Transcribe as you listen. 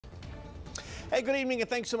Hey, good evening, and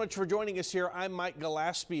thanks so much for joining us here. I'm Mike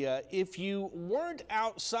Gillespie. If you weren't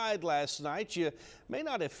outside last night, you may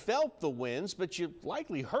not have felt the winds, but you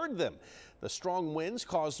likely heard them. The strong winds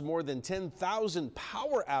caused more than 10,000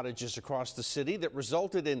 power outages across the city that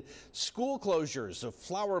resulted in school closures of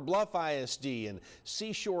Flower Bluff ISD and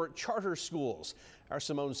Seashore charter schools. Our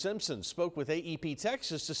Simone Simpson spoke with AEP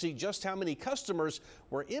Texas to see just how many customers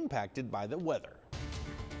were impacted by the weather.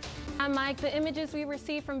 And Mike, the images we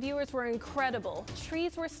received from viewers were incredible.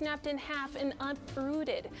 Trees were snapped in half and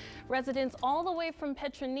uprooted. Residents all the way from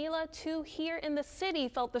Petronila to here in the city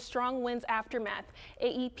felt the strong winds aftermath.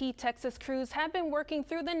 AEP Texas crews have been working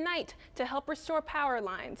through the night to help restore power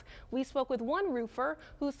lines. We spoke with one roofer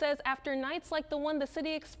who says after nights like the one the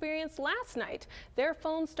city experienced last night, their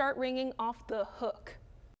phones start ringing off the hook.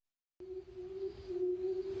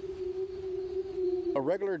 A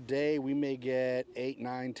regular day, we may get 8,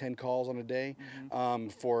 9, 10 calls on a day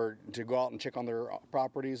to go out and check on their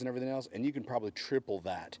properties and everything else. And you can probably triple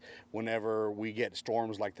that whenever we get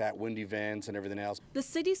storms like that, wind events and everything else. The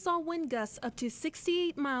city saw wind gusts up to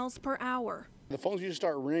 68 miles per hour. The phones usually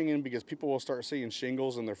start ringing because people will start seeing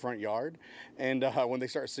shingles in their front yard. And when they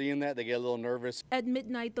start seeing that, they get a little nervous. At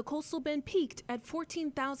midnight, the coastal bend peaked at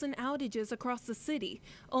 14,000 outages across the city.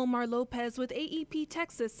 Omar Lopez with AEP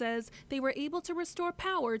Texas says they were able to restore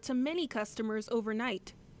power to many customers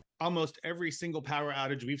overnight. Almost every single power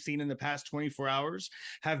outage we've seen in the past 24 hours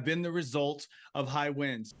have been the result of high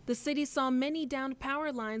winds. The city saw many downed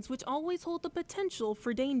power lines, which always hold the potential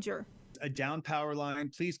for danger. A down power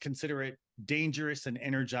line, please consider it dangerous and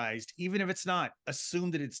energized. Even if it's not,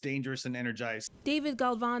 assume that it's dangerous and energized. David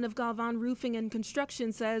Galvan of Galvan Roofing and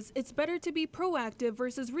Construction says it's better to be proactive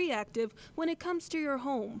versus reactive when it comes to your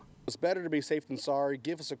home. It's better to be safe than sorry.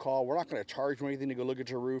 Give us a call. We're not going to charge you anything to go look at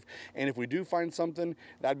your roof. And if we do find something,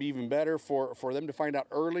 that'd be even better for them to find out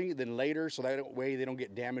early than later, so that way they don't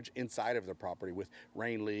get damage inside of their property with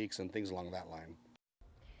rain leaks and things along that line.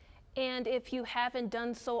 And if you haven't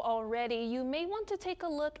done so already, you may want to take a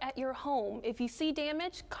look at your home. If you see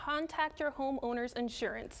damage, contact your homeowner's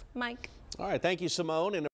insurance. Mike. All right, thank you, Simone. And